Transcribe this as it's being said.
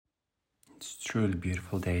It's a truly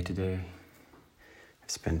beautiful day today. I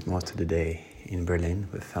spent most of the day in Berlin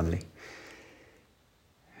with family.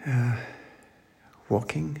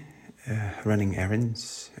 Walking, running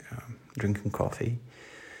errands, drinking coffee.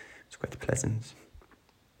 It's quite pleasant.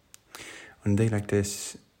 On a day like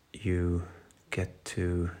this, you get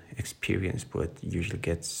to experience what usually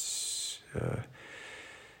gets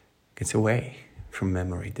away from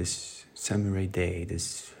memory. This summery day,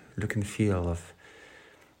 this look and feel of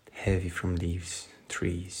heavy from leaves,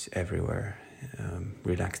 trees everywhere,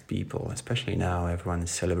 relaxed people, especially now everyone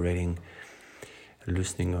is celebrating a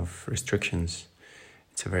loosening of restrictions.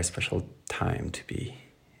 It's a very special time to be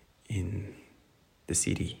in the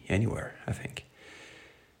city, anywhere, I think.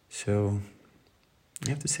 So I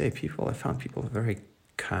have to say, I found people very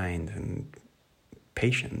kind and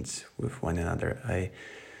patient with one another. I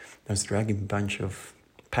was dragging a bunch of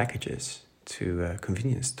packages to a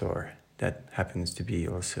convenience store that happens to be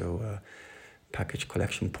also a package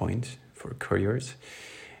collection point for couriers.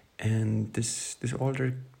 And this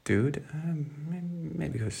older dude,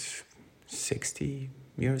 maybe he was 60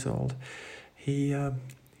 years old, he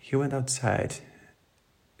went outside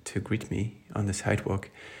to greet me on the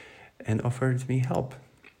sidewalk and offered me help.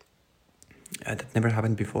 That never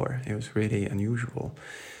happened before. It was really unusual.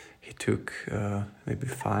 He took maybe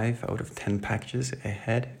 5 out of 10 packages I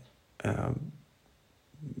had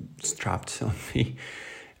strapped on me,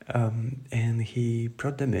 and he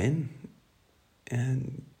brought them in,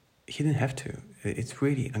 and he didn't have to. It's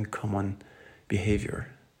really uncommon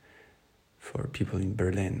behavior for people in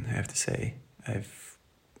Berlin, I have to say. I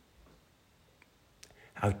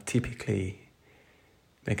would typically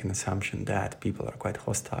make an assumption that people are quite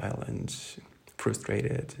hostile and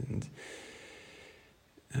frustrated and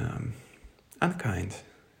unkind.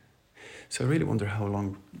 So I really wonder how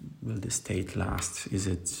long will this state last. Is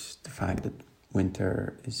it the fact that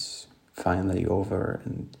winter is finally over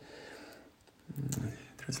and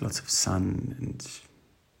there's lots of sun and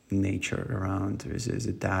nature around? Or is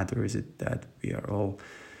it that, or is it that we are all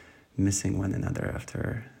missing one another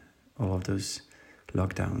after all of those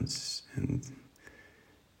lockdowns and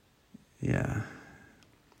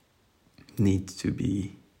need to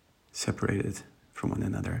be separated from one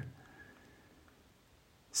another?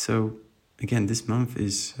 So again, this month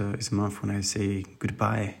is a month when I say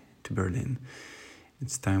goodbye to Berlin.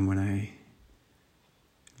 It's time when I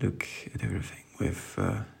look at everything with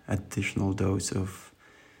additional dose of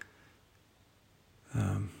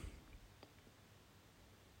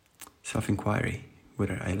self-inquiry,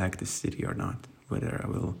 whether I like this city or not, whether I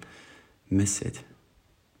will miss it.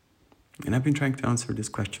 And I've been trying to answer this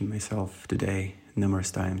question myself today numerous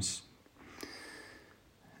times.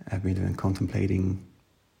 I've been even contemplating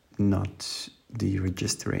not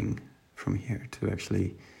deregistering from here to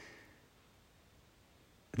actually,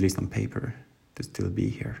 at least on paper, to still be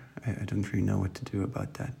here. I don't really know what to do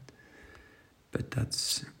about that. But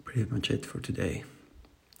that's pretty much it for today.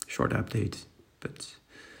 Short update, but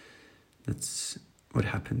that's what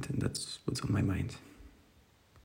happened and that's what's on my mind.